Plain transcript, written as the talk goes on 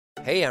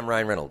Hey, I'm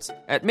Ryan Reynolds.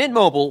 At Mint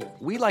Mobile,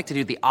 we like to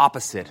do the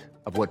opposite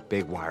of what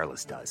Big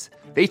Wireless does.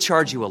 They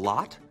charge you a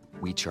lot,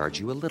 we charge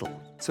you a little.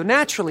 So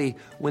naturally,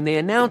 when they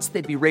announced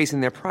they'd be raising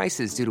their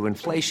prices due to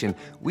inflation,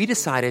 we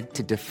decided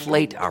to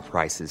deflate our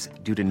prices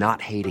due to not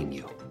hating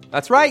you.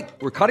 That's right.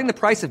 We're cutting the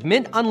price of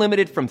Mint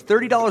Unlimited from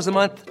 $30 a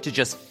month to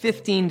just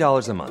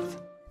 $15 a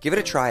month. Give it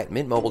a try at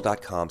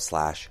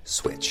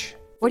mintmobile.com/switch.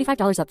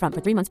 $45 up front for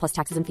 3 months plus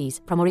taxes and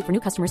fees. Promo rate for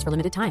new customers for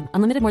limited time.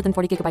 Unlimited more than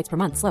 40 gigabytes per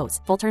month. Slows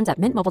full terms at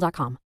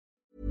mintmobile.com.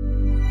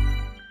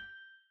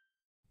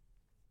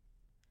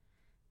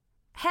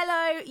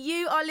 Hello,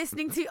 you are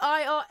listening to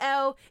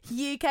IRL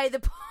UK, the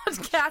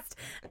podcast.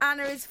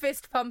 Anna is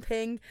fist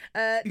pumping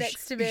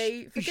next to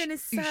me. For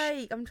goodness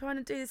sake, I'm trying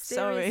to do this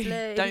seriously.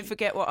 Sorry, don't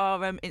forget what our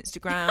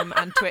Instagram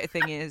and Twitter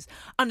thing is.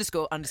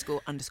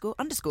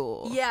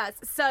 ______. Yes,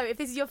 so if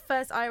this is your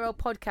first IRL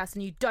podcast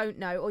and you don't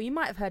know, or you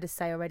might have heard us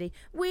say already,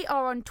 we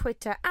are on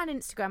Twitter and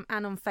Instagram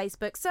and on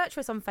Facebook. Search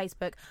for us on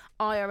Facebook,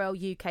 IRL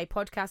UK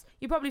podcast.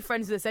 You're probably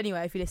friends with us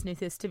anyway if you're listening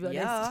to this, to be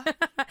honest.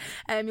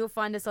 Yeah. You'll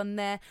find us on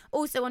there.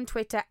 Also on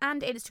Twitter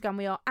and Instagram,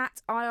 we are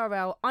at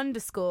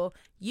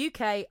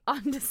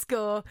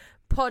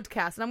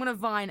IRL_UK_podcast. And I'm going to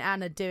Vine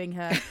Anna doing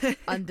her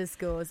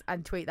underscores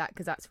and tweet that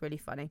because that's really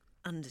funny.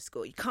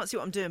 Underscore. You can't see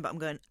what I'm doing, but I'm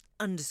going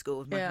underscore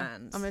with my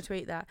hands. I'm going to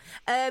tweet that.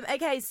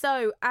 Okay,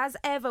 so as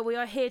ever, we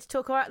are here to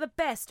talk about the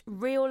best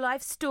real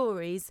life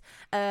stories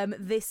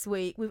this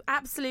week. We've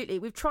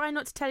tried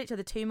not to tell each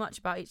other too much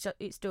about each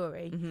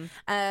story,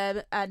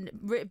 and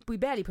we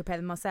barely prepare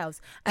them ourselves.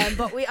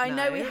 But I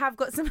know we have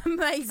got some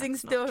amazing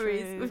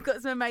stories. We've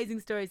got some amazing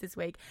stories this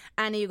week.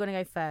 Annie, you're going to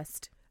go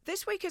first.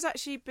 This week has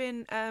actually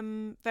been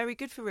very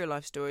good for real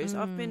life stories.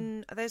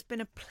 There's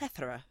been a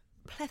plethora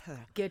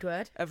Good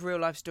word. of real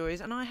life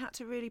stories, and I had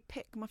to really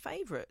pick my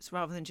favourites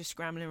rather than just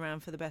scrambling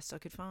around for the best I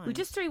could find. We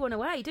just threw one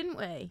away, didn't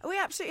we? We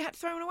absolutely had to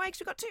throw one away because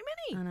we got too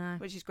many. I know.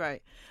 Which is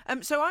great.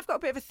 So I've got a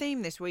bit of a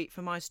theme this week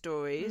for my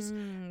stories.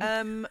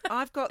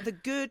 I've got the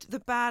good, the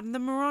bad, and the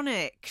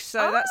moronic.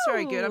 So that's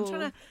very good. I'm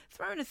trying to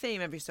throw in a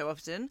theme every so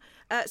often.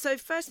 So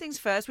first things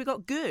first, we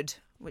got good,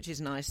 which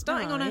is nice.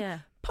 Starting on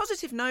a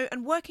positive note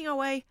and working our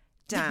way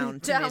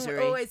down to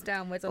misery. Always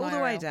downwards. All the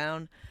way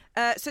down.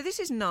 So this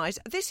is nice.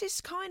 This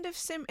is kind of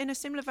in a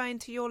similar vein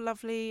to your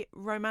lovely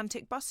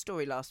romantic bus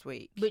story last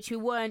week. Which you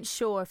weren't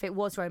sure if it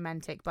was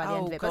romantic by the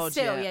end of it. God, but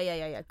still,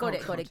 yeah. Got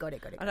it.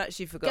 I'd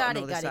actually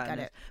forgotten all the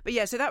sadness. But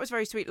yeah, so that was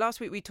very sweet.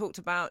 Last week we talked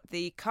about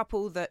the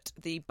couple that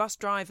the bus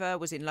driver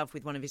was in love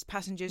with one of his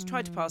passengers,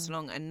 tried to pass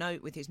along a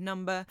note with his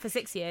number. For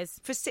 6 years.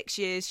 For 6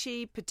 years.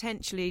 She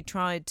potentially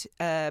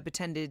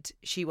pretended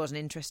she wasn't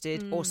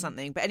interested or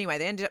something. But anyway,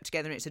 they ended up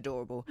together and it's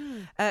adorable.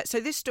 So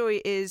this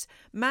story is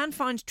man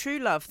finds true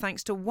love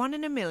thanks to 1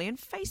 in a million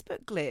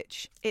Facebook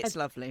glitch. It's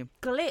lovely.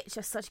 Glitch,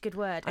 that's such a good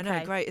word. I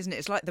know, great, isn't it?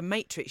 It's like the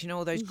Matrix,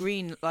 all those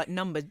green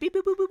numbers. Beep,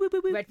 boop, boop, boop, boop,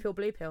 boop. Red pill,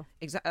 blue pill.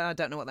 Exactly. I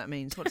don't know what that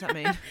means. What does that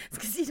mean? It's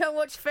because you don't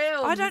watch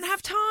films. I don't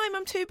have time.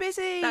 I'm too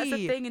busy. That's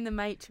a thing in the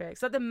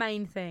Matrix. Like the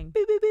main thing.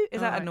 Boop, boop, boop.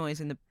 Is that a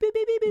noise in the boop,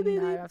 boop, boop, boop,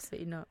 boop? No,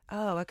 absolutely not.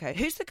 Oh, okay.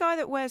 Who's the guy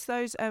that wears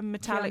those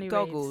metallic Keanu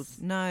goggles?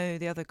 Reeves. No,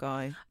 the other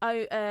guy.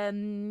 Oh,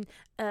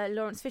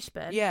 Lawrence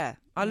Fishburne. Yeah,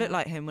 I look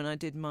like him when I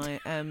did my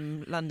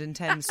London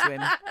Thames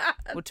swim.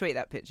 We'll tweet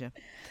that picture.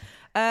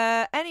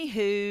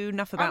 Anywho,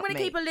 enough about me. I'm going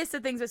to keep a list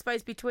of things we're supposed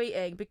to be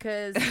tweeting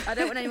because I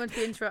don't want anyone to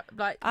be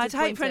I'd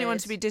hate for anyone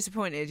to be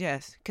disappointed,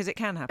 yes, because it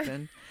can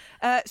happen.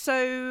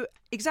 So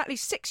exactly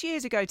 6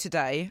 years ago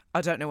today,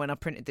 I don't know when I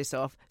printed this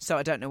off, so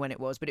I don't know when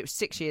it was, but it was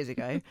 6 years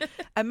ago,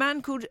 a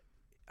man called,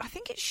 I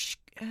think it's,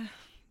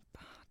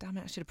 damn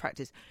it, I should have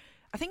practiced.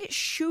 I think it's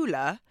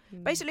Schuler.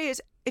 Basically,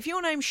 if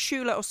your name's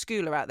Schuler or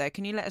Schooler out there,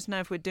 can you let us know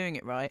if we're doing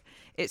it right?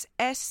 It's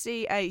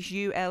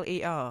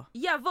SCHULER.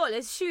 Jawohl,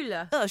 it's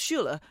Schuler. Oh,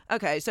 Schuler.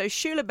 Okay, so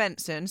Schuler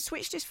Benson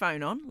switched his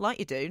phone on, like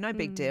you do, no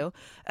big deal,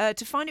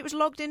 to find it was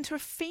logged into a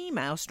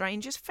female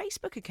stranger's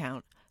Facebook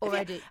account.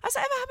 Already. Has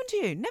that ever happened to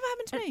you? Never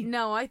happened to me.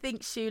 No, I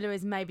think Schuler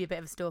is maybe a bit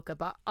of a stalker,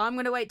 but I'm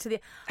going to wait till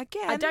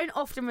Again? I don't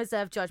often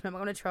reserve judgment, but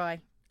I'm going to try.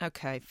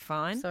 Okay,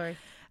 fine. Sorry.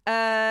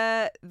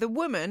 The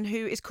woman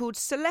who is called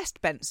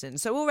Celeste Benson.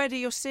 So already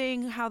you're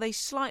seeing how they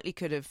slightly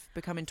could have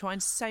become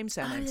entwined. Same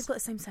surnames. Oh, they've got the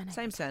same surname.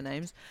 Same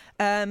surnames.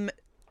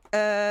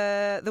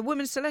 The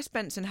woman Celeste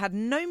Benson had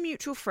no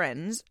mutual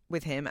friends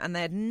with him and they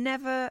had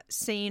never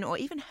seen or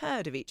even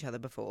heard of each other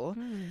before.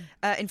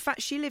 In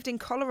fact, she lived in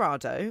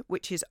Colorado,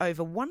 which is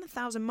over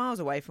 1,000 miles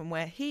away from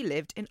where he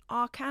lived in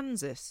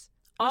Arkansas.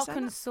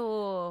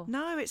 Arkansas.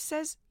 No, it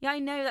says... Yeah, I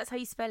know that's how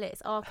you spell it.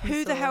 It's Arkansas.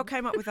 Who the hell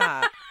came up with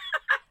that?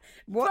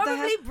 What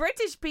Probably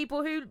British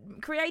people who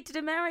created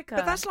America.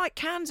 But that's like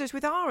Kansas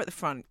with R at the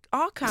front.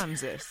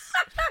 Arkansas.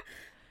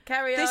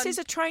 Carry on. This is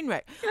a train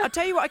wreck. I'll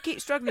tell you what I keep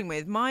struggling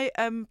with. My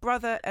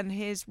brother and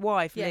his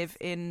wife live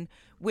in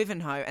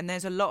Wivenhoe, and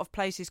there's a lot of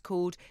places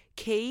called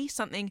Quay,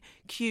 something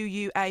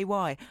Quay,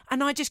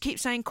 and I just keep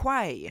saying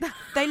Quay.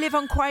 They live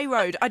on Quay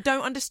Road. I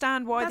don't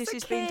understand why this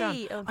is being done.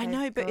 Okay, I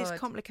know, but it's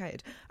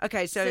complicated.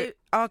 Okay, so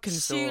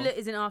Arkansas. Schuler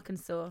is in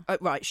Arkansas.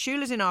 Right,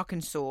 Schuler's in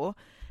Arkansas.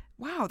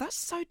 Wow, that's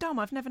so dumb.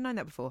 I've never known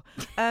that before.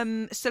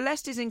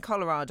 Celeste is in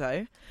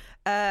Colorado,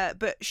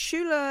 but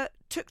Shula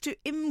took to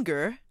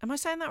Imgur. Am I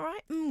saying that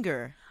right?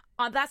 Imgur.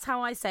 That's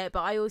how I say it,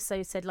 but I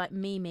also said like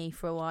Mimi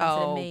for a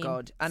while. Oh,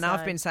 God. And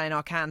I've been saying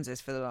Arkansas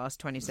for the last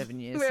 27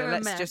 years, so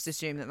let's just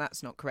assume that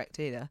that's not correct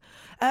either.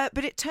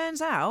 But it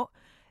turns out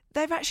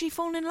they've actually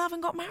fallen in love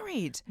and got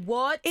married.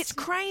 What? It's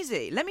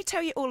crazy. Let me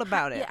tell you all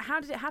about it. Yeah, how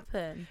did it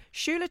happen?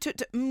 Shula took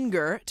to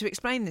Imgur to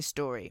explain this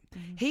story.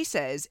 He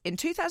says, in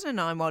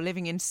 2009, while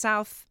living in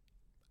South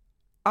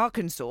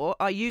Arkansas,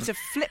 I used a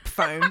flip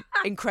phone.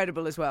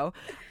 Incredible as well.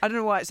 I don't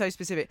know why it's so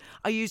specific.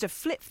 I used a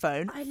flip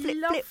phone. I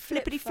love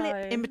flippity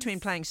flip in between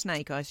playing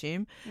Snake, I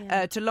assume,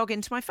 Yeah. to log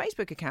into my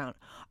Facebook account.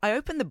 I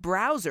opened the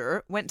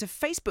browser, went to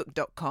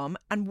facebook.com,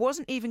 and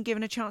wasn't even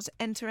given a chance to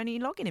enter any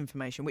login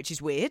information, which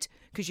is weird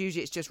because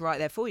usually it's just right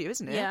there for you,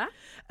 isn't it? Yeah.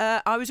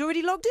 I was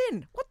already logged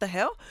in. What the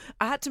hell?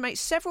 I had to make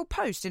several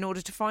posts in order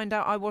to find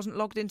out I wasn't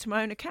logged into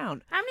my own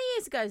account. How many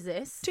years ago is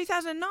this?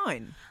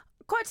 2009.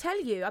 Got to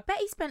tell you, I bet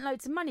he spent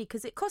loads of money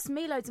because it cost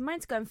me loads of money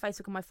to go on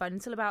Facebook on my phone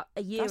until about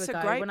a year That's a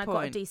ago great when I got a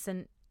point.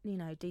 decent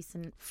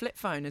Flip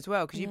phone as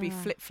well, because you'd be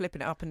Yeah.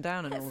 flipping it up and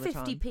down and all the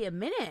time. 50p a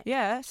minute.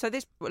 Yeah, so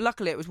this,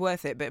 luckily it was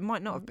worth it, but it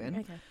might not have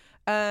been. Okay.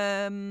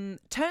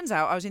 Turns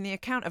out I was in the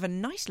account of a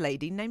nice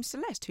lady named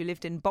Celeste who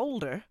lived in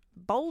Boulder,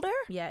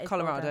 Yeah, it's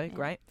Colorado. Boulder, yeah.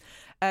 Great.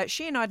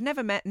 She and I had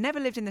never met, never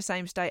lived in the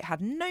same state,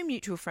 had no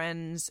mutual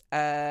friends,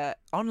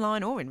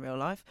 online or in real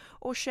life,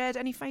 or shared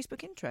any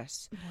Facebook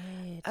interests.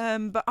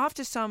 Weird. But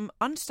after some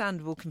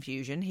understandable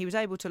confusion, he was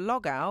able to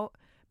log out,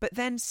 but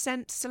then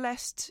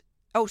Celeste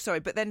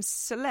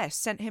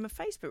sent him a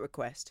Facebook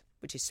request,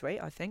 which is sweet,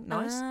 I think.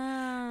 Nice.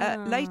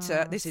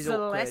 Later, this is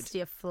Celeste,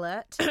 you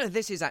flirt. awkward.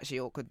 This is actually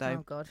awkward, though.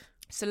 Oh, God.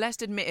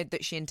 Celeste admitted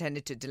that she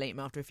intended to delete him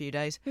after a few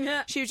days.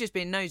 Yeah. She was just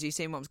being nosy,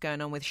 seeing what was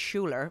going on with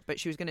Schuler, but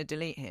she was going to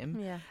delete him.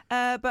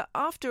 Yeah. But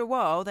after a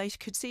while, they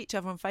could see each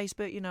other on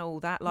Facebook,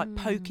 all that, like Hmm.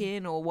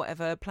 poking or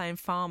whatever, playing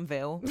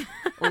Farmville,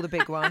 all the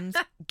big ones,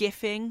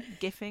 gifing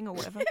or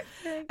whatever.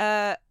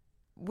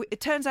 It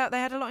turns out they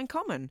had a lot in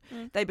common.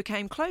 They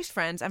became close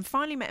friends and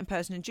finally met in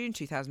person in June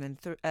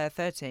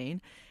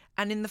 2013.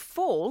 And in the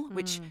fall,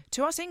 which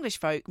to us English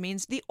folk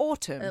means the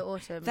autumn.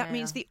 That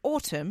means the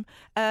autumn.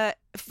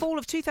 Fall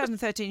of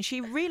 2013,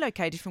 she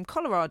relocated from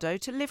Colorado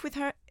to live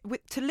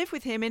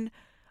with him in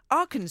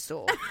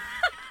Arkansas.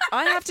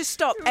 I have to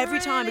stop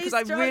every time because I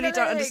really don't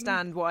struggling.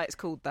 understand why it's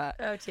called that.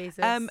 Oh, Jesus.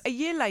 A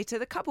year later,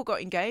 the couple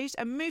got engaged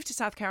and moved to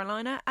South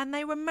Carolina, and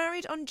they were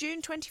married on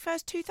June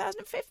 21st,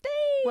 2015.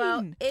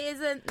 Well,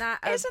 isn't that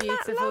a Isn't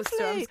that beautiful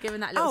story? I'm lovely? just giving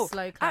that little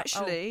slow clap.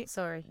 Actually, Oh,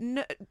 sorry.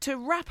 To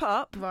wrap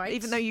up, Right.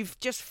 even though you've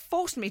just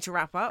forced me to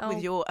wrap up Oh.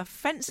 with your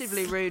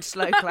offensively rude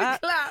slow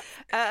clap,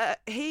 Clap.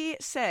 he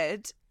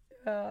said,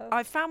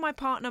 I found my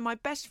partner, my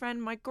best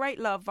friend, my great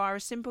love via a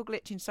simple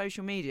glitch in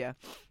social media.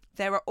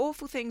 There are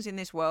awful things in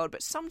this world,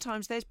 but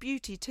sometimes there's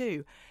beauty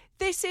too.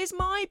 This is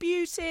my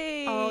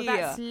beauty. Oh,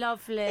 that's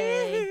lovely.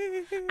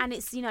 And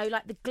it's,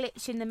 like the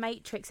glitch in the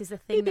Matrix is the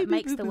thing that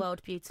makes the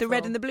world beautiful. The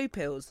red and the blue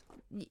pills.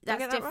 That's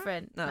get that right?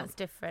 different. No. That's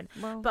different.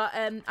 Well. But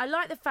I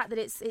like the fact that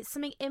it's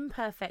something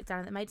imperfect,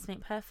 Darren, that made something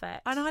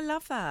perfect. And I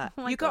love that.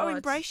 Oh my You got to God.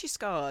 embrace your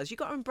scars. You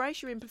got to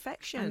embrace your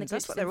imperfections. And the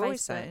That's glitches what they're on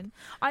always Facebook.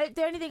 saying.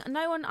 The only thing,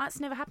 it's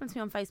never happened to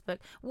me on Facebook.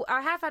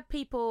 I have had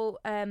people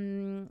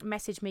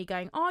message me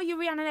going, "Oh, you're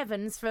Rhiannon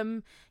Evans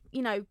from,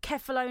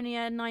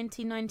 Kefalonia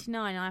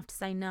 1999." I have to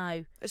say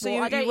no. So I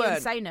you don't even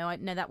weren't? say no.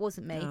 No, that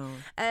wasn't me.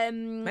 Oh.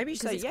 Maybe you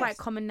because say it's yes. quite a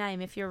common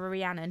name. If you're a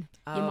Rhiannon,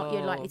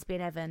 you're likely to be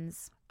an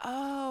Evans.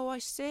 Oh, I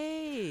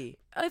see.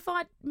 If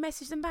I'd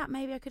messaged them back,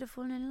 maybe I could have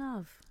fallen in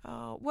love.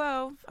 Oh,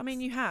 well, I mean,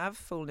 you have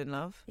fallen in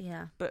love,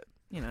 Yeah. but,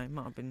 it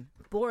might have been...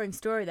 Boring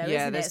story, though,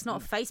 Yeah, isn't it? there's- It's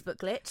not a Facebook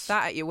glitch.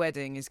 That at your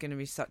wedding is going to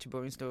be such a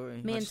boring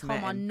story. Me I and just Tom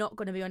met are him. not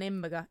going to be on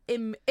Imgur.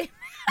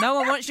 No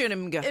one wants you in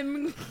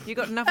Imgur. You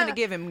got nothing to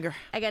give Imgur.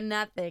 I got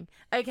nothing.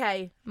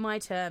 Okay, my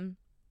turn.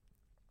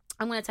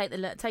 I'm going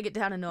to take it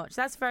down a notch.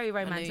 That's very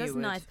romantic. you That's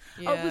would. nice.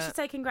 Oh, we Yeah. should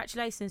say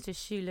congratulations to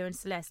Shula and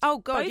Celeste. Oh,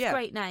 God, Both yeah.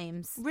 great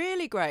names.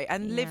 Really great.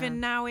 And Yeah. living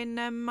now in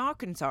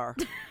Arkansas.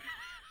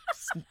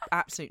 It's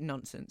absolute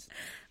nonsense.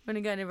 We're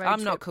going to go on a road I'm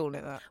trip. not calling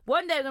it that.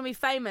 One day we're going to be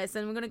famous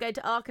and we're going to go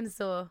to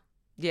Arkansas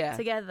Yeah.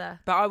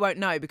 together. But I won't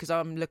know because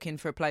I'm looking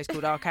for a place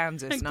called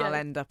Arkansas and Okay. I'll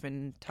end up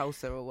in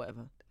Tulsa or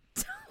whatever.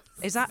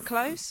 Is that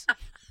close?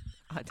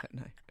 I don't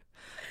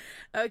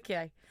know.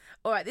 Okay.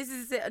 All right, this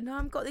is it. No,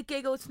 I've got the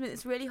giggles from it.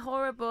 It's really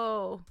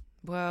horrible.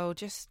 Well,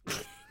 just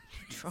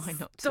try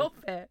not to. Stop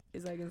it,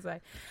 is what I can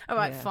say. All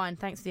right, Yeah. fine.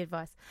 Thanks for the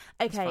advice.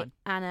 Okay, fine.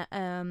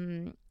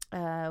 Anna,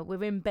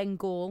 we're in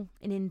Bengal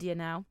in India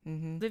now.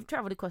 Mm-hmm. We've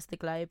travelled across the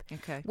globe.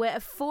 Okay. Where a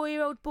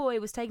 4-year-old boy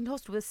was taken to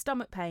hospital with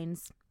stomach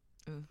pains.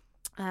 Ooh.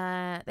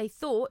 They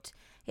thought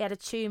he had a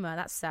tumour.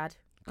 That's sad.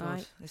 God,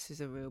 Right. this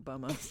is a real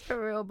bummer. It's a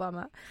real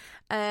bummer.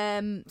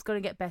 It's going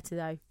to get better,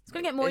 though. It's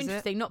going to get more Is it?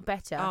 interesting, not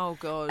better. Oh,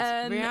 God.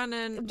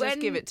 Rhiannon, just when-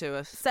 give it to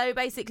us. So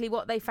basically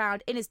what they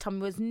found in his tummy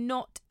was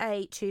not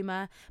a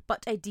tumour,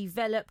 but a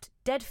developed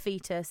dead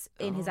fetus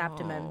in his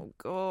abdomen. Oh,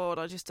 God.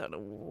 I just don't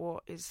know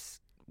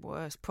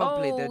worse.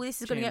 Probably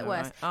this is going to get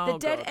worse. Right? The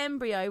dead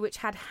embryo, which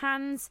had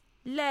hands,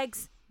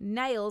 legs,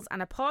 nails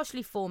and a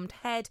partially formed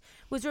head,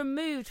 was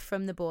removed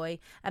from the boy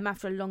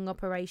after a long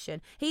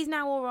operation. He's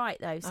now all right,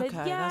 though. So, okay,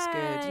 that's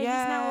good. He's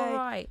now all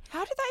right.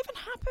 How did that even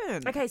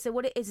happen? Okay, so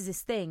what it is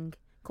this thing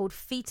called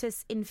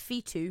fetus in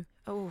fetu.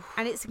 Oh.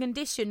 And it's a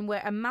condition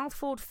where a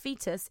malformed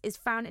fetus is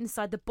found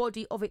inside the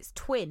body of its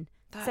twin.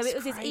 That's so it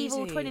was crazy. his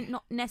evil twin,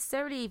 not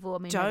necessarily evil. I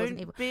mean, don't it wasn't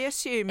evil. be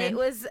assuming. It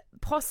was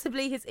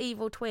possibly his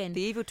evil twin.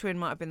 The evil twin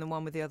might have been the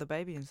one with the other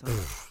baby inside.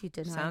 You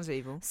don't know. Sounds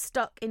evil.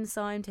 Stuck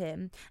inside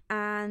him.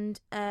 And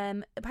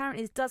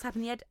apparently this does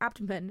happen in the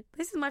abdomen.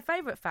 This is my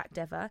favourite fact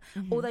ever.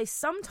 Mm-hmm. Although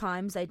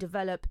sometimes they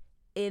develop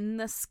in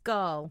the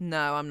skull.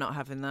 No, I'm not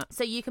having that.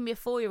 So you can be a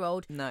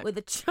 4-year-old No. with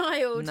a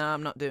child. No,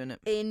 I'm not doing it.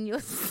 In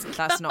your skull.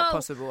 That's not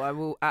possible.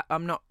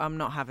 I'm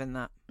not having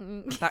that.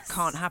 That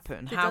can't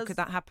happen. How could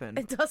that happen?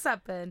 It does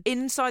happen.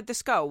 Inside the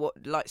skull,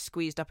 what, like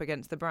squeezed up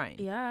against the brain?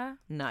 Yeah.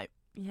 No.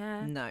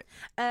 Yeah. No.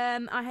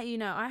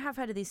 I have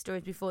heard of these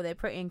stories before. They're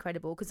pretty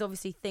incredible because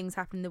obviously things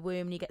happen in the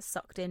womb and you get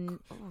sucked in,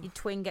 your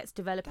twin gets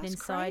developing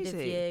inside of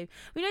you.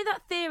 We know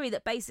that theory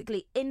that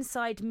basically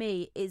inside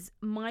me is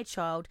my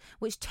child,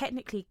 which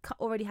technically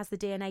already has the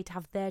DNA to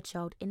have their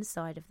child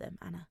inside of them,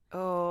 Anna.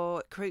 Oh,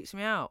 it creeps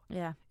me out.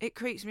 Yeah. It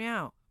creeps me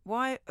out.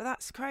 Why?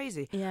 That's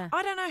crazy. Yeah.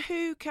 I don't know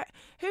who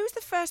was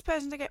the first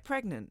person to get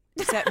pregnant,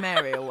 except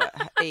Mary or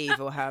Eve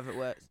or however it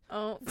works.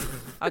 Oh,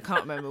 I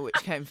can't remember which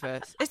came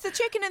first. It's the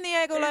chicken and the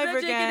egg all over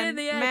again.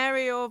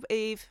 Mary or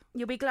Eve.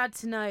 You'll be glad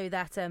to know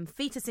that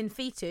fetus in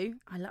fetu.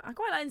 I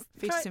quite like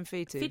Fetus in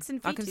fetu. Fetus in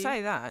fetu. I can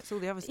say that. It's all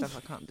the other stuff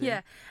I can't do.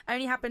 Yeah,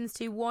 only happens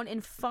to 1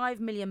 in 5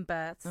 million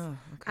births. Oh,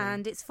 okay.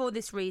 And it's for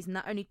this reason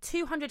that only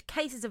 200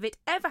 cases of it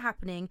ever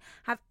happening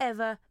have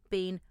ever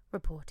been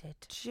reported.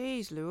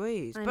 Jeez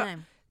Louise. I But know.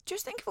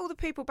 just think of all the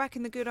people back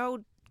in the good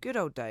old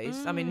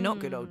days. I mean, not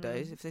good old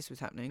days if this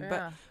was happening,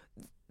 but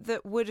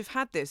that would have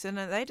had this and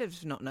they'd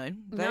have not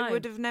known. They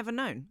would have never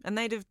known. And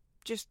they'd have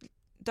just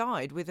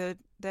died with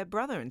their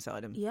brother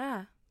inside them.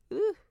 Yeah.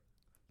 Ooh.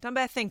 Don't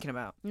bear thinking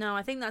about. No,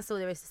 I think that's all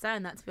there is to say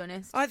on that, to be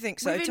honest. I think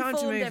so. We've Time to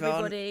informed move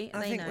everybody,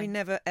 on. I they think know. we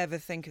never ever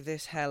think of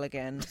this hell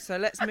again. So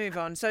let's move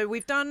on. So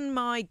we've done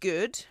my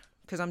good,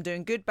 because I'm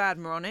doing good, bad,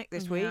 moronic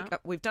this week.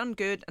 We've done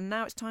good, and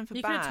now it's time for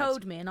you bad. You could have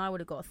told me, and I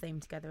would have got a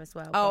theme together as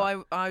well.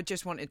 Oh, I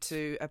just wanted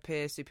to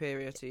appear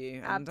superior to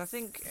you, and I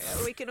think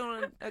we can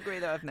all agree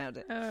that I've nailed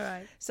it. All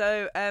right.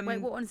 So,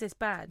 wait, what one is this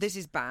bad? This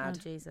is bad.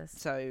 Oh, Jesus.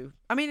 So,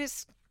 I mean,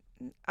 it's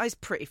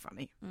pretty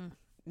funny.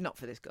 Not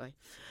for this guy.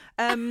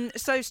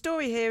 So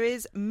story here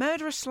is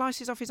murderer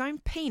slices off his own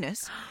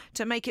penis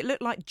to make it look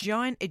like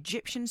giant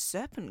Egyptian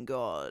serpent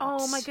gods.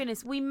 Oh my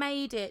goodness, we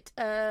made it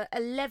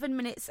 11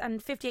 minutes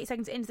and 58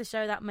 seconds into the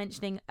show without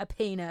mentioning a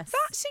penis.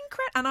 That's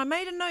incredible. And I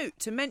made a note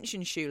to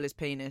mention Shula's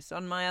penis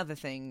on my other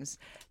things,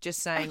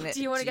 just saying that...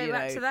 Do you want to go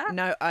back to that?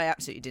 No, I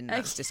absolutely didn't.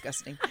 That's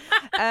disgusting.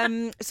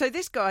 So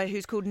this guy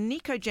who's called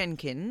Nico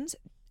Jenkins...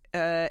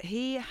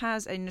 he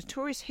has a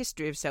notorious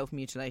history of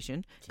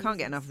self-mutilation. Jesus. Can't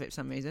get enough of it for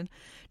some reason.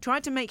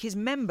 Tried to make his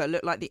member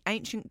look like the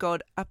ancient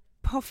god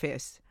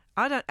Apophis.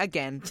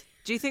 Again,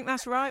 do you think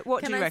that's right?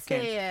 What do you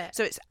reckon? See it?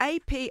 So it's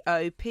Apophis,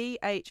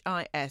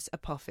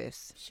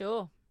 Apophis.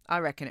 Sure. I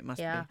reckon it must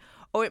be.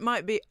 Or it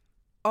might be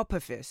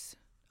Apophis.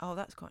 Oh,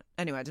 that's quite...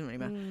 Anyway, it doesn't really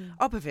matter.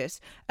 Apophis,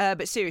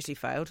 but seriously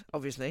failed,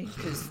 obviously,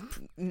 because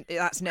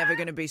that's never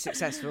going to be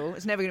successful.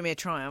 It's never going to be a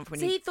triumph.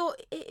 He thought,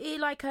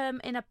 like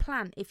in a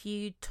plant, if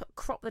you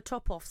crop the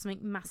top off, something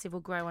massive will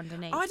grow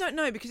underneath. I don't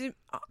know, because...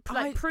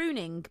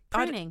 pruning?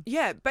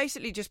 Yeah,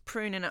 basically just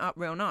pruning it up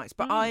real nice.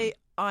 But I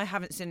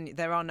haven't seen...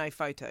 There are no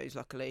photos,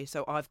 luckily,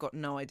 so I've got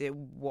no idea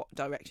what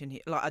direction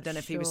he... Like, I don't know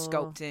if he was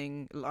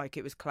sculpting like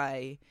it was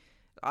clay...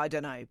 I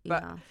don't know.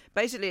 But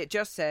basically it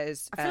just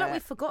says... I feel like we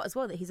forgot as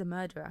well that he's a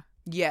murderer.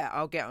 Yeah,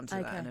 I'll get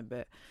onto that in a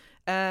bit.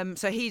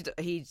 So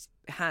he's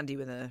handy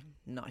with a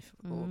knife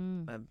or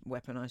a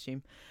weapon, I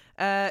assume.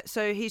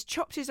 So he's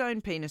chopped his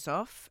own penis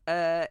off.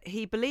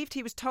 He believed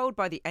he was told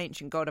by the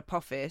ancient god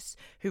Apophis,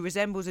 who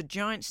resembles a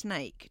giant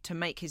snake, to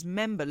make his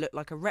member look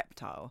like a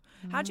reptile.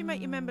 How do you make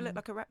your member look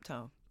like a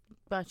reptile?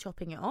 By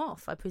chopping it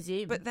off, I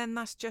presume. But then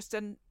that's just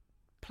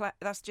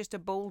a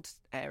bald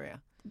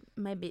area.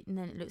 Maybe, and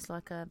then it looks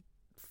like a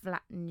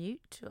flat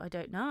newt. I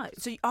don't know.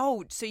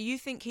 So you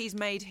think he's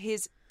made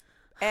his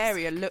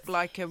area look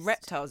like a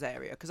reptile's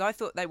area? Because I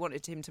thought they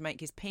wanted him to make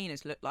his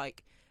penis look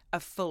like a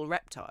full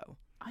reptile.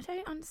 I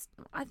don't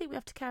understand. I think we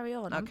have to carry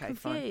on. I'm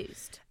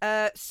confused.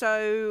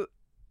 So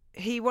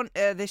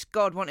this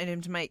god wanted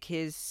him to make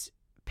his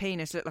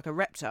penis look like a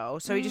reptile,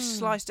 so he just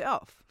sliced it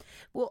off.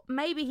 Well,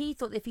 maybe he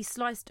thought if he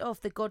sliced it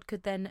off, the god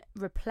could then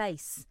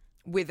replace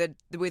with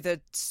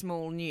a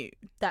small newt.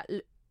 That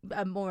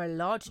a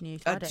large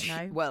newt. I don't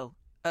know. Well.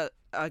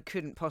 I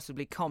couldn't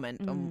possibly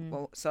comment on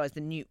what size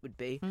the newt would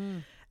be.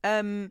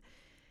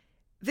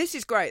 This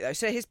is great, though.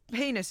 So his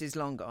penis is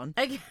long gone.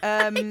 Okay.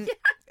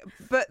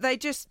 But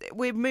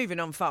we're moving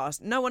on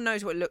fast. No one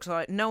knows what it looks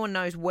like. No one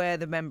knows where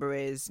the member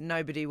is.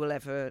 Nobody will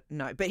ever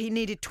know. But he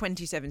needed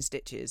 27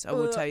 stitches, I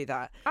will tell you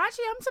that.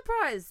 Actually, I'm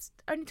surprised.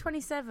 Only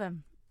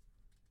 27.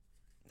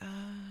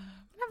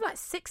 You have like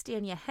 60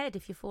 on your head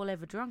if you fall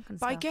over drunk and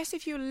But stuff. I guess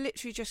if you're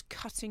literally just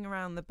cutting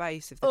around the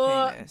base of the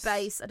penis.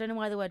 Base. I don't know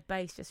why the word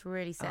base just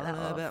really set that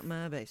off. About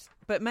my base.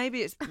 But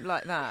maybe it's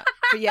like that.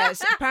 But yeah,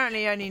 it's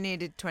apparently only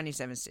needed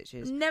 27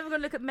 stitches. Never going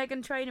to look at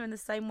Meghan Trainor in the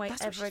same way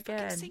That's ever what she's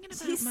again. Singing about,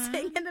 She's man.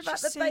 singing about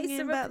She's the base singing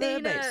of her about the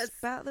penis. base,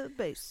 about the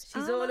base.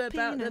 She's Oh, all my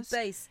about penis. the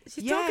base.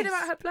 She's Yes. talking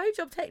about her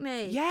blowjob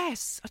technique.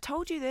 Yes, I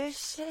told you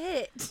this.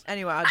 Shit.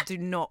 Anyway, I do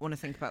not want to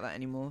think about that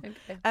anymore.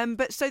 Okay.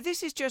 But so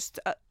this is just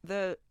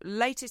the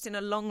latest in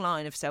a long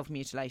line of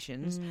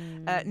self-mutilations.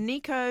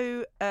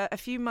 Nico, a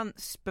few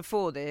months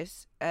before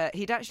this,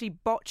 he'd actually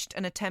botched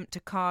an attempt to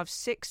carve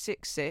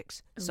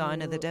 666,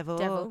 sign of the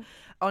devil,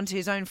 onto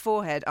his own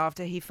forehead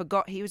after he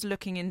forgot he was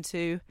looking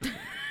into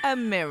a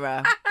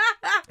mirror.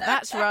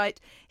 That's right.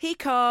 He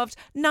carved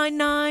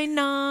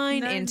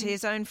 999 into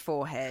his own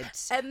forehead.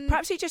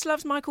 Perhaps he just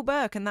loves Michael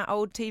Burke and that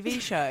old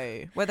TV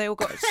show where they all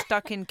got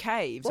stuck in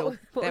caves. What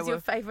was your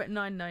favourite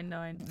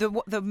 999?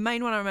 The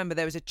main one I remember,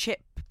 there was a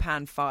chip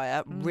pan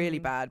fire, really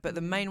bad, but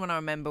the main one I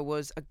remember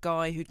was a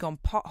guy who'd gone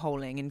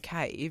potholing in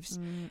caves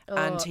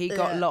and he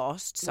got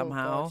lost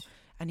somehow.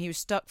 And he was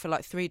stuck for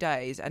like 3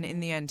 days, and in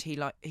the end, he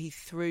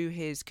threw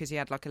his, because he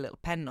had like a little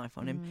penknife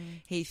on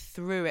him, he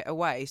threw it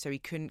away so he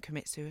couldn't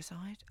commit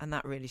suicide, and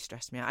that really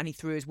stressed me out. And he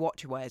threw his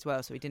watch away as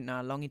well, so he didn't know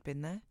how long he'd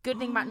been there. Good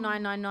thing about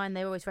 999,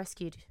 they were always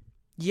rescued.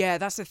 Yeah,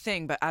 that's the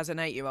thing. But as an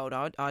 8-year-old,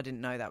 I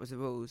didn't know that was the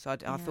rules. I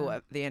thought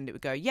at the end it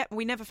would go, yep,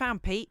 we never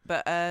found Pete,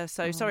 but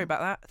sorry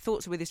about that.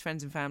 Thoughts are with his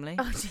friends and family.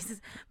 Oh,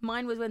 Jesus.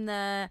 Mine was when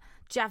the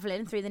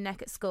javelin through the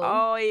neck at school.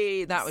 Oh,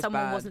 yeah, that was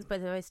Someone bad. wasn't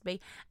supposed to be.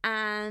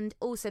 And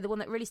also the one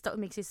that really stuck with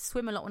me, because I used to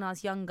swim a lot when I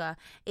was younger,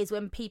 is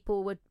when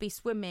people would be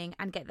swimming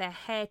and get their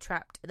hair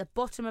trapped at the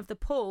bottom of the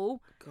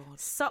pool,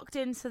 sucked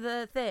into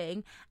the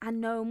thing,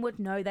 and no one would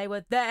know they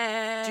were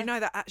there. Do you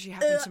know that actually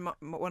happened to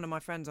one of my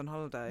friends on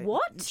holiday?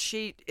 What?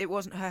 It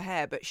wasn't her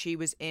hair, but she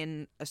was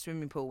in a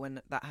swimming pool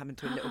when that happened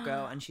to a little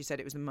girl, and she said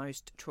it was the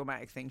most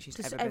traumatic thing she's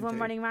Just ever been everyone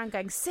through. running around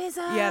going,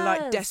 scissors! Yeah,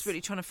 like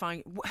desperately trying to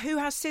find who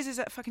has scissors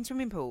at a fucking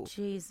swimming pool.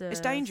 Jesus. It's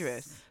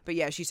dangerous. But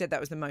yeah, she said that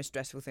was the most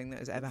stressful thing that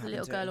has ever happened The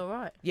little to her. girl all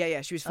right? Yeah,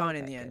 she was fine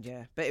in Okay, the end, good.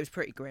 yeah. But it was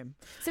pretty grim.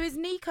 So is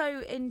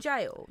Nico in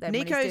jail then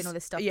when he's doing all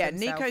this stuff to Yeah,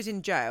 himself? Nico's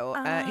in jail.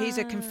 He's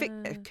a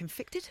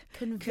convicted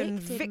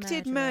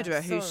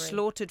murderer who Sorry.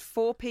 slaughtered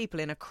 4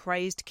 people in a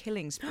crazed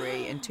killing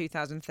spree in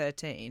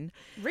 2013.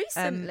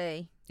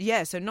 Recently?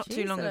 Yeah, so not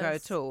too long ago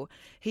Jesus. at all.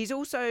 He's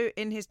also,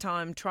 in his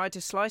time, tried to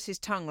slice his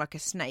tongue like a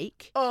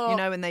snake. Oh, you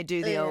know, when they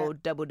do the yeah.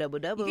 old double. You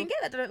can get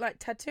that done at like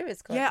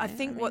tattooists. Yeah, I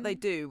think what they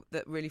do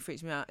that really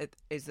freaks me out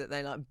is that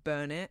they like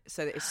burn it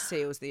so that it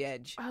seals the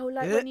edge. Oh,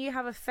 like when you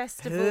have a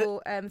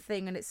festival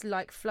thing and it's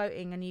like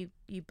floating and you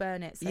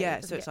burn it. So yeah,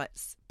 it so it's doesn't like,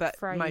 but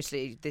frayed.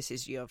 mostly this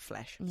is your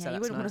flesh. get- so yeah, you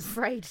that's wouldn't want a nice.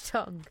 frayed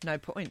tongue. No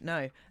point,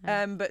 no.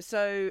 But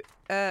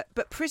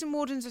prison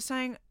wardens are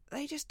saying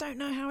they just don't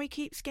know how he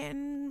keeps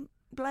getting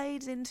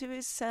blades into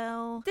his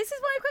cell. This is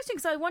my question,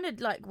 because I wondered,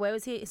 like, where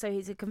was he? So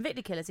he's a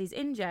convicted killer, so he's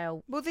in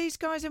jail. Well, these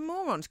guys are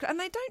morons, and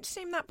they don't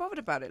seem that bothered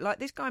about it. Like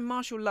this guy,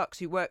 Marshall Lux,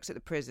 who works at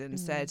the prison,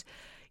 said,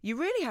 you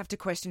really have to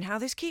question how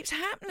this keeps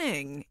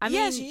happening. I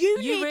Yes, mean, you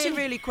you need to really-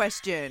 really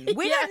question.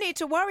 We Yeah. don't need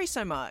to worry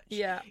so much.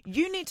 Yeah.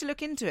 You need to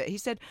look into it. He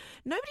said,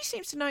 nobody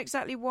seems to know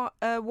exactly what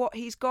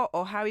he's got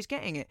or how he's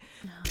getting it.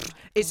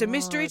 It's a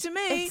mystery to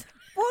me.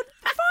 Well,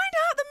 find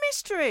out the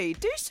mystery.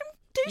 Do some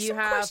You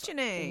have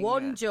questioning.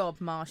 one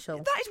job, Marshall.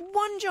 That is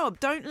one job.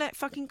 Don't let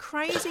fucking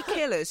crazy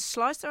killers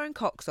slice their own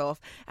cocks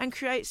off and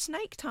create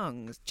snake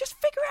tongues. Just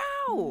figure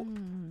it out.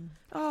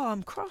 Oh,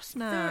 I'm cross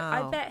now.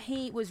 I bet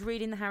he was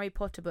reading the Harry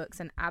Potter books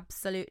and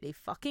absolutely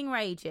fucking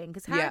raging,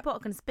 because Harry Yeah. Potter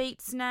can speak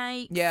to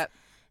snakes. Yeah,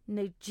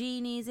 No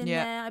genies in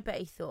Yeah. there. I bet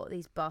he thought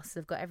these bastards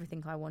have got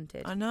everything I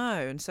wanted. I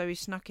know. And so he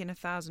snuck in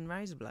 1,000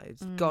 razor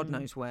blades. God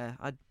knows where.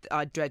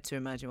 I dread to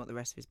imagine what the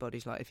rest of his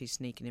body's like if he's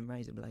sneaking in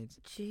razor blades.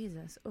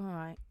 Jesus. All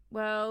right.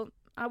 Well,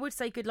 I would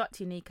say good luck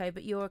to you, Nico,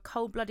 but you're a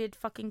cold-blooded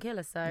fucking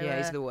killer, so... Yeah,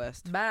 he's the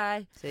worst.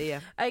 Bye. See ya.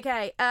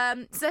 Okay,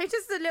 so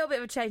just a little bit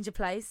of a change of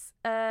place.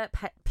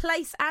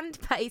 Place and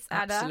pace,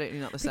 Anna. Absolutely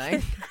not the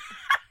same.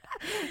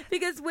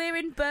 Because we're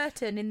in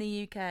Burton in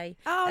the UK.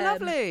 Oh,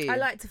 lovely. I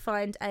like to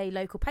find a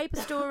local paper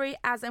story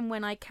as and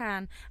when I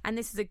can, and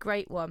this is a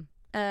great one.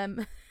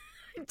 I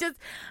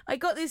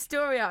got this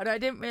story out and I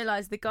didn't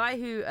realise the guy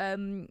who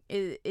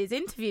is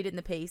interviewed in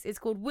the piece is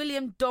called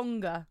William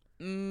Donga.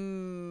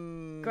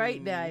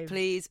 Great name.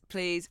 Please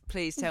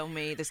tell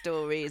me the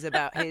story is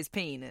about his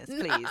penis,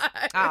 please.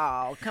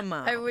 Oh, come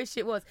on. I wish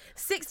it was.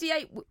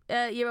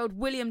 68-year-old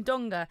William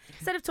Donga,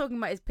 instead of talking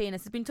about his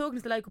penis, has been talking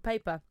to the local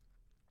paper.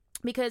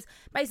 Because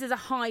basically there's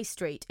a high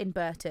street in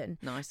Burton.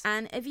 Nice.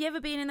 And have you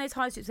ever been in those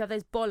high streets that have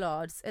those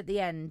bollards at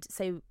the end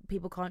so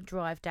people can't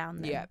drive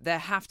down them? Yeah, there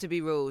have to be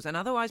rules, and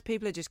otherwise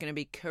people are just going to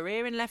be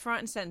careering left, right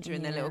and centre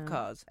in their little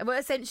cars. Well,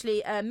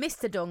 essentially,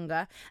 Mr.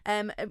 Donga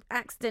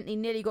accidentally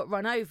nearly got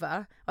run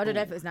over. I don't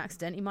know if it was an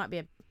accident. He might be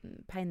a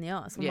pain in the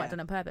arse. Someone might have done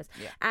it on purpose.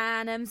 Yeah.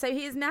 And so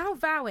he is now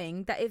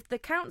vowing that if the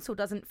council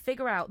doesn't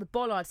figure out the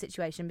bollard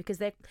situation, because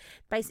they're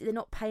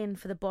not paying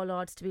for the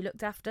bollards to be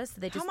looked after, so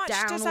they're just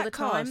down all the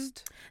time.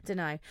 Don't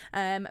know.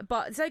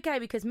 But it's okay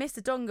because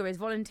Mr. Donga is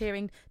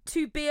volunteering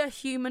to be a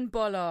human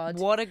bollard.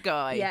 What a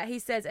guy. Yeah, he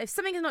says, if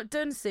something is not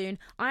done soon,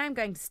 I am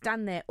going to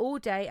stand there all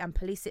day and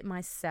police it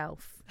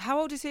myself. How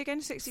old is he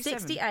again? 67?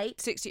 68.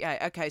 68,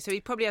 okay. So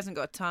he probably hasn't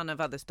got a ton of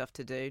other stuff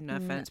to do, no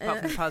offence,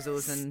 apart from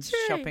puzzles and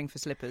shopping for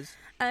slippers.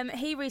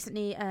 He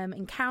recently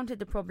encountered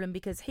the problem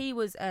because he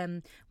was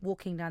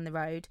walking down the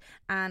road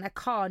and a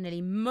car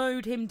nearly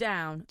mowed him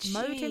down. Jeez.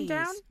 Mowed him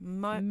down?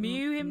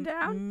 Mew him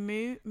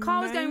down?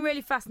 Car was going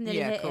really fast and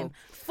nearly hit him.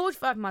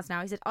 45 miles an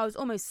hour. He said, I was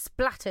almost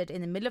splattered in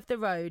the middle of the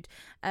road.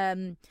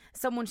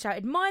 Someone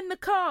shouted, mind the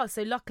car.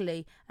 So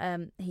luckily,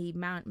 he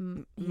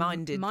minded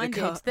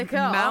the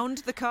car. Mound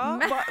the car?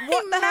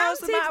 What the hell's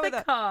the matter with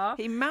that? Car.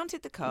 He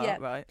mounted the car, yeah.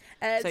 Right.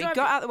 So he got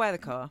out of the way of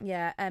the car.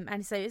 Yeah,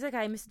 and so it's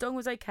okay. Mr. Dong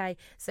was okay.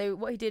 So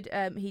what he did,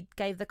 he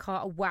gave the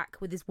car a whack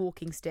with his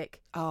walking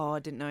stick. Oh, I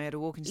didn't know he had a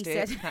walking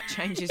stick. Said, that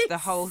changes the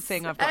whole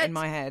thing I've got in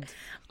my head.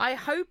 I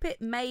hope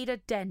it made a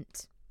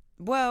dent.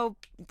 Well,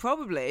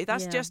 probably.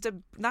 That's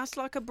that's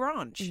like a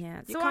branch.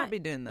 Yeah. You can't be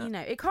doing that. You know,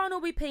 it can't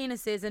all be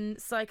penises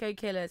and psycho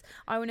killers.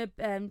 I want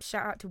to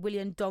shout out to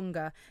William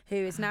Donga, who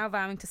is now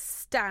vowing to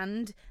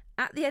stand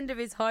at the end of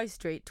his high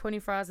street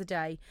 24 hours a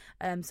day,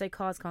 so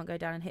cars can't go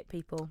down and hit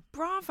people.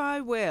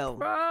 Bravo, Will.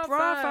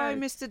 Bravo,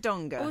 Mr.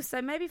 Donga.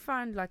 Also, maybe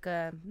find like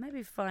a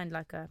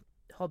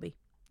hobby.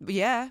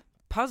 Yeah,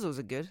 puzzles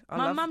are good.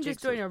 My mum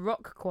just joined a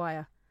rock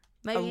choir.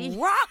 Maybe a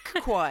rock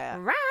choir.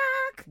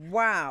 Rock.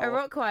 Wow. A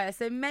rock choir.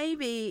 So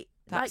maybe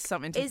that's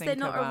something to think about. Is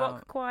there not a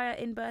rock choir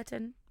in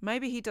Burton?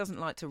 Maybe he doesn't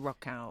like to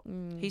rock out.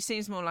 He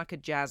seems more like a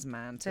jazz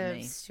man to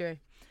me. That's true.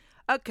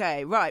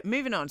 Okay, right,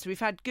 moving on. So we've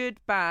had good,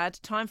 bad,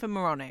 time for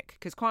moronic,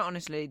 because quite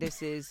honestly,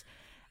 this is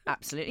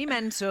absolutely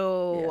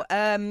mental.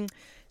 Yeah.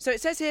 So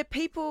it says here,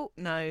 people...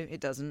 No, it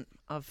doesn't.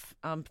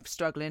 I'm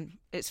struggling.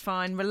 It's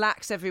fine.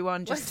 Relax,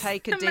 everyone. Just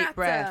take a deep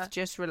breath.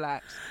 Just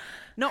relax.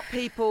 Not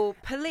people.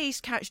 Police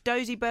catch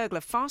dozy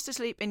burglar fast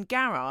asleep in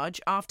garage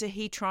after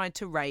he tried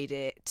to raid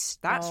it.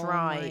 That's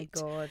right.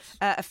 Oh, my God.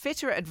 A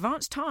fitter at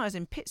Advanced Tyres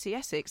in Pitsea,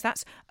 Essex.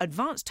 That's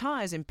Advanced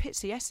Tyres in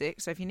Pitsea,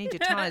 Essex. So if you need your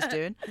tyres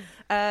doing.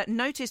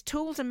 Noticed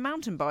tools and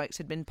mountain bikes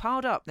had been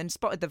piled up, then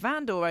spotted the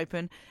van door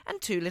open and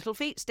 2 little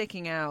feet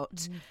sticking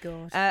out. Oh,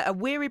 God. A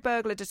weary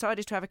burglar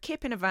decided to have a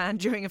kip in a van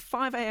during a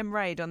 5 a.m.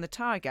 raid on the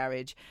tyre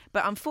garage.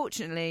 But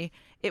unfortunately,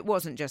 it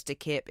wasn't just a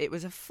kip. It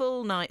was a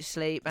full night's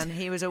sleep, and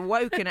he was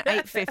awoken at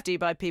 8:50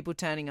 by people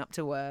turning up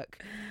to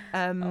work.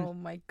 Oh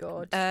my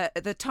God!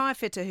 The tyre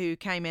fitter who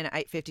came in at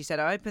 8:50 said,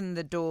 "I opened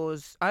the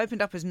doors. I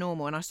opened up as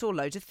normal, and I saw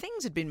loads of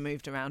things had been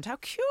moved around. How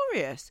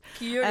curious!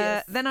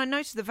 Then I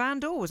noticed the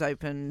van door was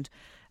opened."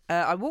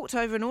 I walked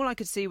over and all I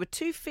could see were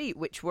 2 feet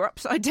which were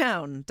upside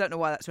down. Don't know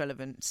why that's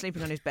relevant.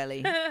 Sleeping on his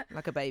belly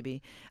like a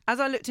baby. As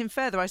I looked in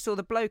further, I saw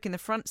the bloke in the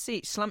front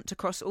seat slumped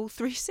across all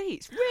 3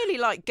 seats. Really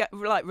like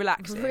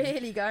relaxing.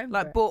 Really going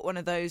for it. Bought one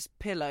of those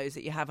pillows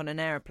that you have on an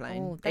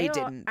aeroplane. Oh, they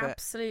are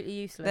absolutely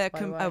useless.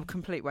 They're a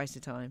complete waste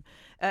of time.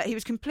 He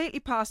was completely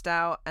passed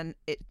out, and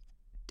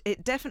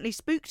it definitely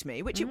spooked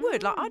me, which it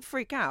would. Like I'd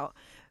freak out.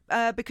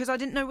 Because I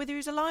didn't know whether he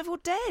was alive or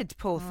dead,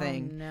 poor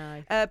thing.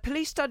 No.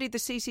 Police studied the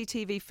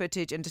CCTV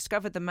footage and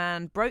discovered the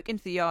man broke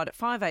into the yard at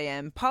 5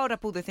 a.m, piled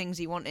up all the things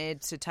he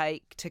wanted to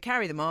take to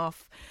carry them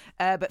off,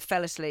 but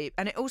fell asleep.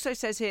 And it also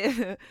says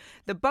here,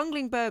 the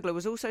bungling burglar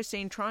was also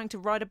seen trying to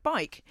ride a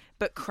bike,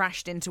 but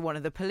crashed into one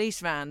of the police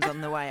vans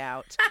on the way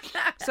out.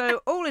 So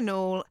all in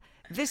all,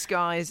 this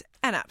guy's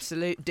an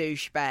absolute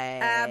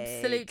douchebag.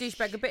 Absolute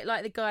douchebag. A bit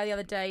like the guy the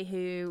other day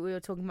who we were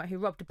talking about who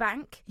robbed a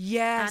bank.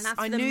 Yes,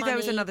 I knew there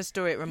was another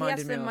story it reminded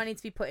me of. He asked for money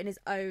to be put in his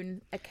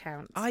own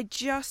account. I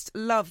just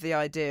love the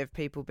idea of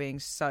people being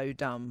so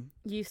dumb.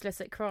 Useless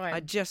at crime. I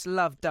just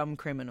love dumb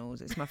criminals.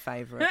 It's my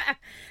favourite.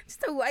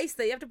 Just a waste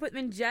though. You have to put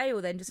them in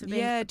jail then just for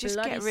being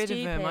just get rid of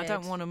them. I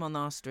don't want them on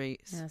our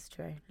streets. Yeah, that's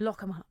true.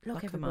 Lock them up.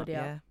 Lock everybody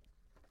up.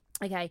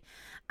 Yeah. Okay.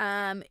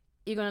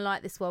 You're going to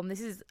like this one.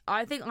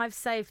 I think I've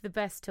saved the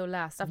best till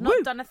last. I've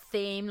not done a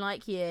theme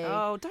like you.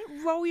 Oh,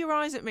 don't roll your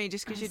eyes at me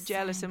just because you're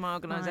jealous of my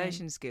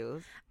organisation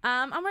skills.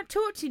 I'm going to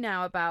talk to you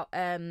now about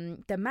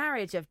the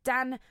marriage of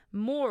Dan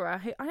Maurer,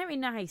 who I don't really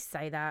know how you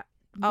say that.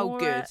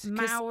 Good.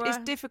 Because it's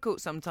difficult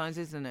sometimes,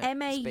 isn't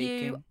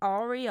it?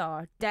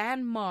 Maurer.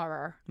 Dan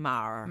Maurer.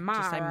 Maurer.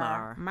 Just say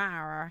Maurer.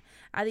 Maurer.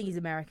 I think he's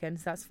American,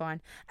 so that's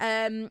fine.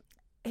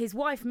 His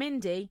wife,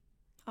 Mindy...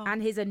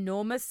 and his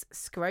enormous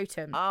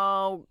scrotum.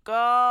 Oh,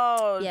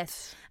 God.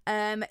 Yes.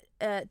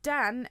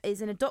 Dan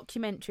is in a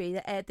documentary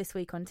that aired this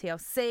week on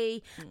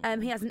TLC.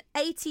 He has an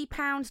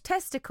 80-pound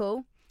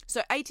testicle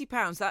So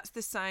 £80, that's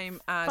the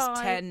same as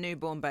 10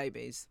 newborn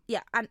babies.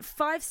 Yeah, and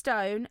 5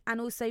 stone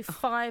and also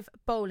 5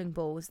 bowling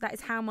balls. That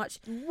is how much...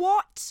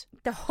 What?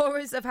 The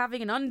horrors of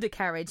having an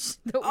undercarriage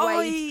that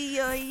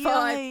weighs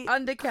 5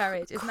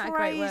 undercarriage. Isn't that a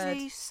great word?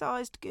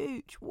 Crazy-sized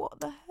gooch. What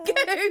the hell?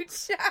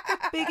 Gooch! The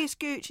biggest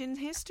gooch in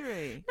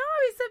history. No,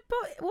 it's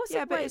a... What's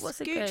a gooch?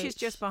 What's a gooch? Gooch is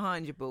just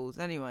behind your balls.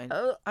 Anyway,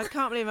 Oh. I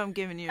can't believe I'm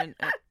giving you an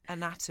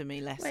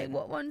anatomy lesson. Wait,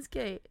 what one's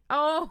gooch?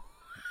 Oh...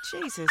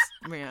 Jesus,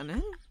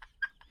 Rhiannon.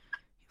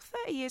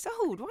 You're 30 years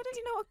old. Why don't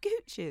you know what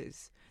gooch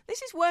is?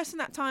 This is worse than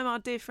that time our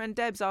dear friend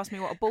Debs asked me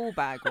what a ball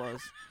bag was.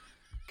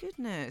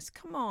 Goodness,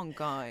 come on,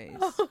 guys.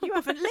 You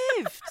haven't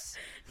lived.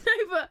 No,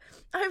 but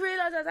I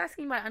realised I was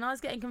asking about it and I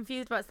was getting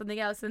confused about something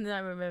else and then I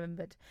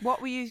remembered.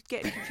 What were you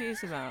getting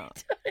confused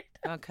about?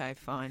 Okay,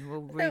 fine.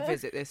 We'll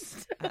revisit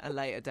this at a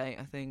later date,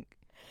 I think.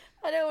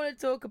 I don't want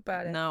to talk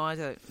about it. No, I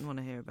don't want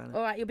to hear about it.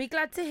 All right, you'll be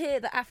glad to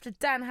hear that after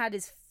Dan had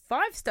his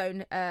 5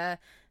 stone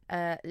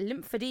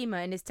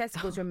lymphedema in his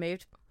testicles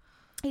removed,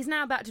 he's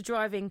now back to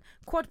driving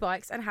quad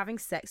bikes and having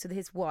sex with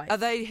his wife. Are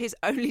they his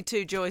only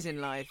 2 joys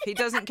in life? He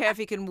doesn't care if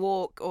he can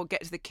walk or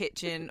get to the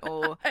kitchen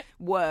or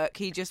work.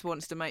 He just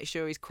wants to make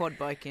sure he's quad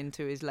biking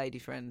to his lady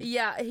friend.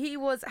 Yeah, he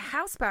was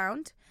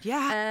housebound.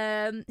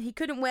 Yeah. He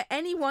couldn't wear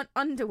any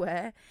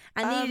underwear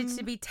and needed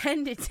to be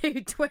tended to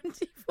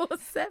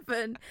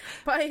 24/7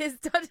 by his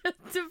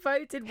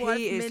devoted wife,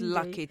 He is Mindy.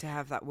 lucky to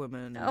have that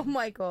woman. Oh,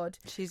 my God.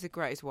 She's the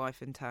greatest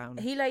wife in town.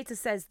 He later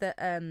says that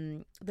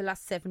the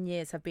last 7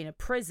 years have been a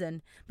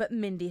prison, but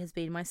Mindy has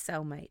been my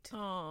cellmate.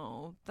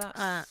 Oh,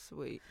 that's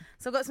sweet.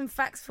 So I've got some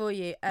facts for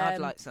you. I'd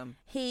like some.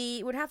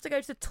 He would have to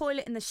go to the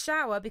toilet in the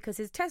shower because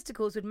his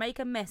testicles would make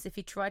a mess if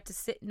he tried to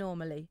sit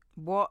normally.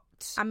 What?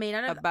 I mean,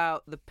 I don't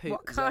about the poop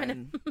what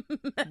kind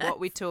zone? of What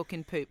we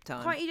talking poop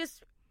time? Can't you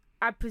just?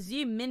 I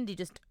presume Mindy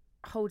just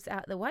holds it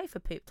out of the way for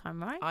poop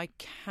time, right? I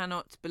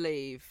cannot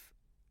believe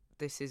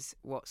this is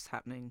what's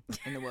happening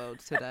in the world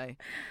today.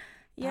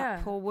 Yeah,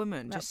 that poor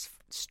woman just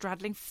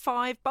straddling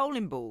 5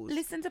 bowling balls.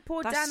 Listen to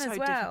poor That's Dan so as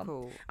well.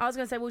 Difficult. I was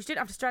going to say, well, she didn't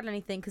have to straddle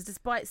anything because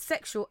despite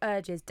sexual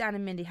urges, Dan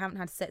and Mindy haven't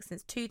had sex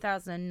since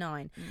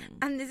 2009.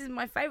 And this is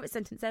my favourite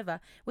sentence ever,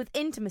 with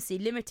intimacy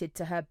limited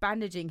to her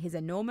bandaging his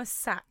enormous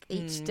sack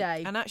each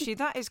day. And actually,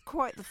 that is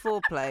quite the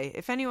foreplay.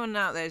 If anyone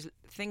out there is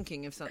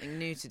thinking of something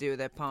new to do with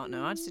their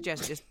partner, I'd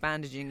suggest just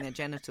bandaging their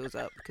genitals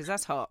up because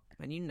that's hot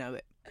and you know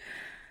it.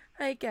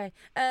 Okay.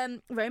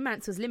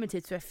 Romance was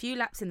limited to a few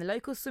laps in the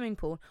local swimming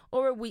pool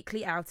or a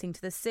weekly outing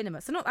to the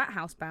cinema. So not that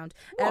housebound.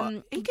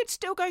 What? He could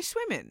still go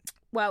swimming?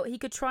 Well, he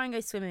could try and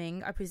go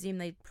swimming. I presume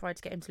they tried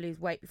to get him to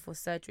lose weight before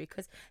surgery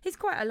because he's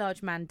quite a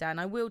large man, Dan.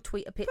 I will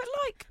tweet a picture.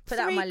 But like put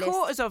that on my list.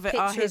 3/4 of it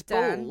are Picture his of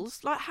Dan.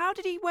 balls. Like, how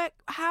did he wear?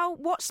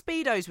 What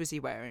Speedos was he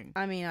wearing?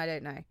 I mean, I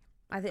don't know.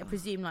 I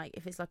presume like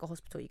if it's like a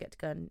hospital, you get to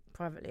go in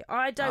privately.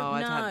 I don't know.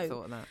 I hadn't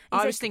thought of that.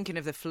 He's I was thinking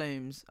of the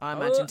flumes. I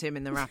imagined him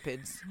in the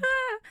rapids.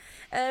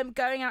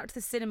 Going out to the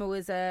cinema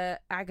was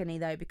agony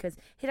though because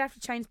he'd have to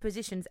change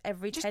positions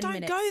every 10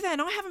 minutes. Just don't go then.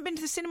 I haven't been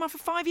to the cinema for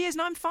 5 years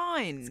and I'm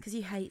fine. Because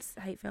you hate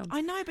films. I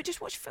know, but just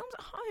watch films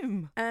at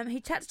home.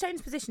 He had to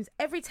change positions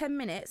every 10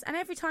 minutes, and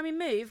every time he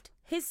moved,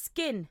 his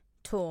skin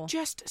tore.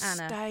 Just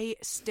stay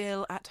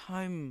still at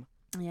home.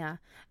 Yeah.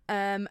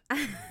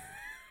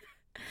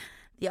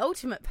 The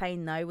ultimate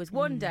pain, though, was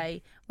one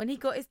day when he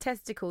got his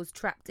testicles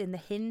trapped in the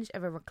hinge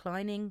of a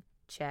reclining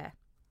chair.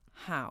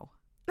 How?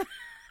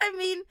 I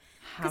mean,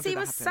 because he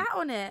was sat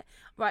on it.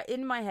 Right,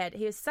 in my head,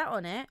 he was sat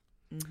on it.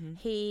 Mm-hmm.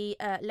 He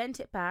leant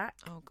it back.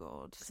 Oh,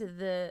 God. So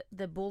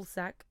the ball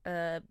sack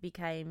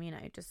became,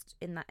 just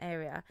in that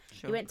area.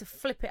 Sure. He went to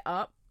flip it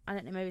up. I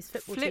don't know, maybe his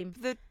football team.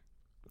 Flip the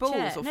balls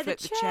chair. or No, flip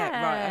the chair?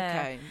 Right,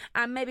 okay.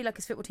 And maybe like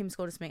his football team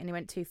scored or something and he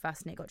went too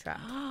fast and it got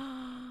trapped.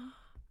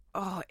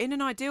 Oh, in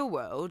an ideal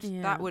world,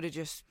 Yeah. that would have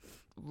just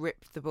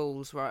ripped the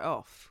balls right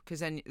off,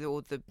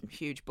 or the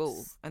huge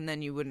ball, and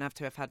then you wouldn't have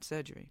to have had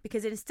surgery.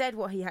 Because instead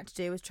what he had to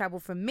do was travel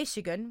from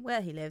Michigan,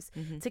 where he lives,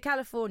 to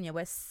California,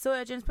 where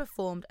surgeons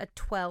performed a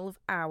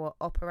 12-hour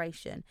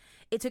operation.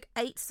 It took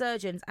 8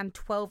 surgeons and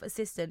 12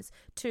 assistants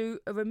to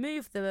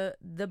remove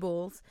the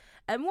balls,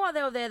 and while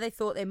they were there, they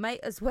thought they might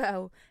as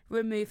well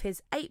remove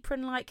his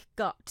apron-like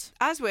gut.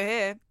 As we're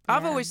here,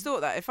 I've Yeah. always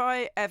thought that if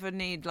I ever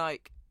need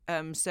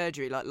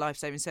surgery, like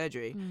life-saving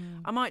surgery,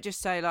 I might just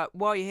say, like,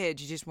 while you're here,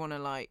 do you just want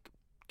to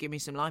give me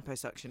some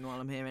liposuction while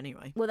I'm here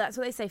anyway? Well, that's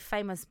what they say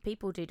famous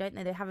people do, don't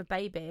they? They have a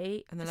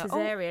baby, And they're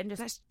cesarean,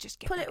 let's just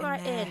get pull that it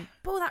right there. in,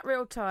 pull that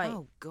real tight.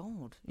 Oh,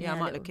 God. Yeah, Yeah, I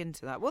might little- look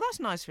into that. Well,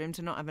 that's nice for him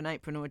to not have an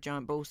apron or a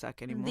giant ball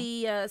sack anymore.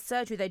 The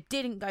surgery, though,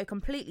 didn't go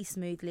completely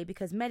smoothly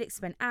because medics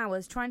spent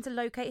hours trying to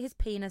locate his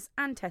penis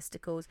and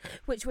testicles,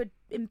 which were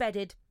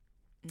embedded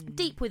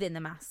deep within the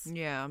mass.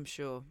 Yeah, I'm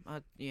sure.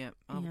 Yeah.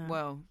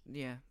 Well,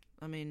 yeah.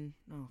 I mean,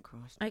 oh,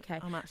 Christ. Okay.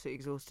 I'm absolutely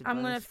exhausted I'm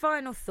by going to this.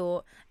 final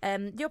thought.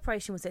 The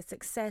operation was a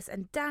success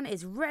and Dan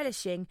is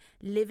relishing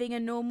living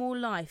a normal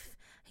life.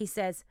 He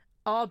says,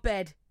 our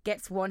bed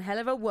gets one hell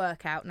of a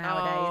workout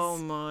nowadays. Oh,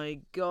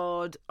 my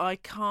God. I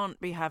can't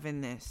be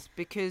having this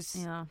because...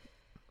 Yeah.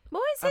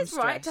 Well, it's his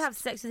right to have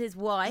sex with his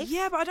wife.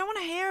 Yeah, but I don't want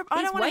to hear.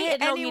 I don't want to hear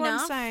anyone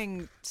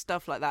saying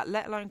stuff like that,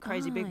 let alone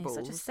crazy big balls.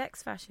 Such a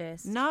sex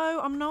fascist. No,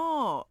 I'm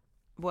not.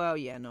 Well,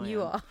 yeah, no,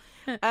 you are.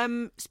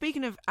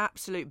 Speaking of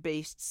absolute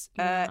beasts,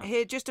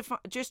 here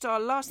just our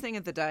last thing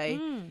of the day.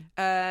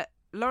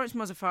 Lawrence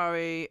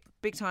Mozaffari,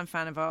 big time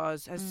fan of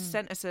ours, has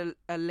sent us a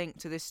link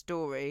to this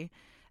story.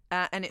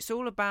 And it's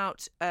all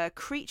about a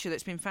creature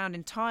that's been found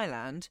in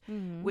Thailand,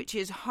 which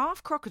is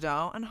half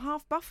crocodile and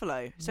half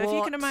buffalo. So if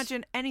you can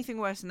imagine anything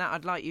worse than that,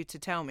 I'd like you to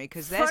tell me,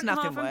 because there's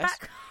nothing worse.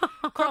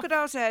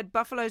 Crocodile's head,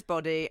 buffalo's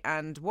body,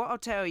 and what I'll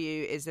tell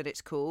you is that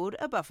it's called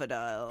a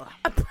buffadile.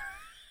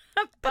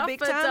 A big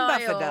time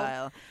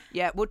buffadile.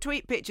 Yeah, we'll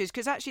tweet pictures,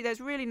 because actually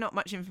there's really not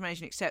much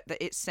information except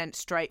that it's sent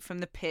straight from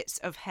the pits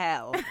of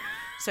hell.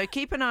 So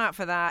keep an eye out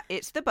for that.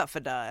 It's the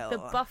buffadile. The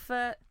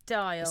buffadile.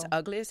 It's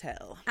ugly as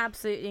hell.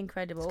 Absolutely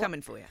incredible. It's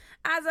coming for you.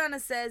 As Anna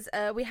says,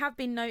 we have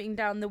been noting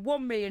down the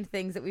 1 million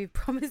things that we've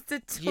promised to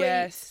tweet.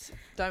 Yes.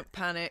 Don't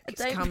panic.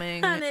 It's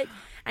coming. Don't panic.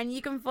 And you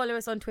can follow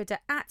us on Twitter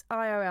at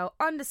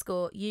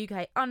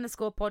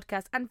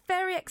IRL_UK_podcast. And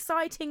very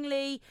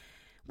excitingly,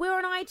 we're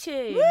on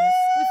iTunes. Woo!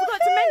 We forgot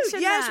to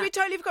mention Yes, that. we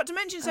totally forgot to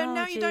mention. So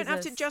now you don't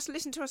have to just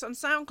listen to us on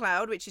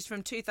SoundCloud, which is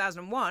from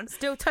 2001.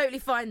 Still totally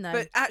fine, though.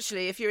 But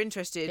actually, if you're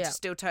interested,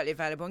 still totally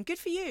available. And good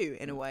for you,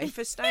 in a way,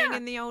 for staying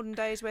in the olden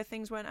days where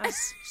things weren't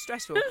as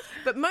stressful.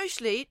 But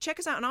mostly, check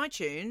us out on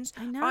iTunes.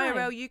 I know.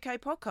 IRL UK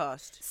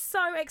podcast.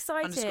 So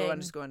exciting.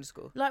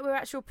 ____. Like we're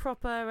actual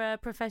proper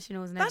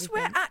professionals and That's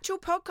everything. where actual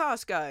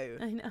podcasts go.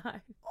 I know.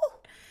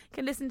 You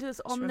can listen to us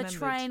on the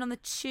train, on the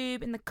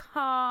tube, in the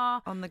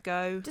car. On the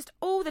go. Just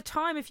all the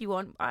time if you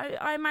want.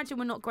 I imagine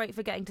we're not great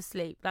for getting to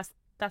sleep. That's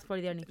probably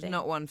the only thing.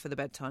 Not one for the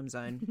bedtime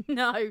zone.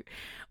 No.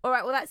 All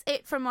right, well, that's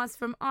it from us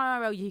from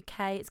IRL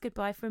UK. It's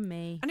goodbye from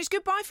me. And it's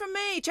goodbye from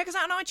me. Check us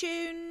out on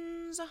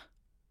iTunes.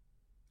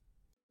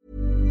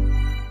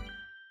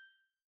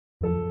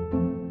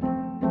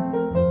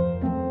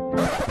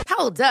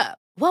 Hold up.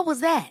 What was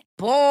that?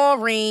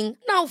 Boring.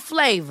 No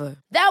flavor.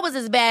 That was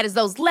as bad as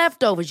those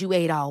leftovers you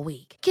ate all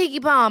week.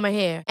 Keke Palmer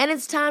here. And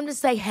it's time to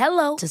say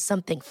hello to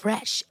something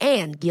fresh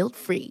and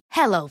guilt-free.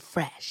 Hello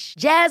Fresh.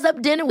 Jazz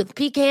up dinner with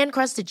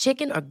pecan-crusted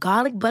chicken or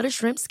garlic butter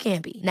shrimp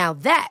scampi. Now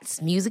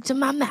that's music to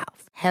my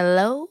mouth.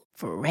 Hello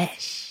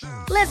Fresh.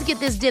 Let's get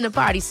this dinner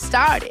party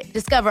started.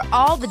 Discover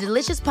all the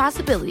delicious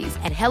possibilities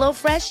at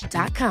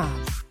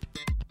HelloFresh.com.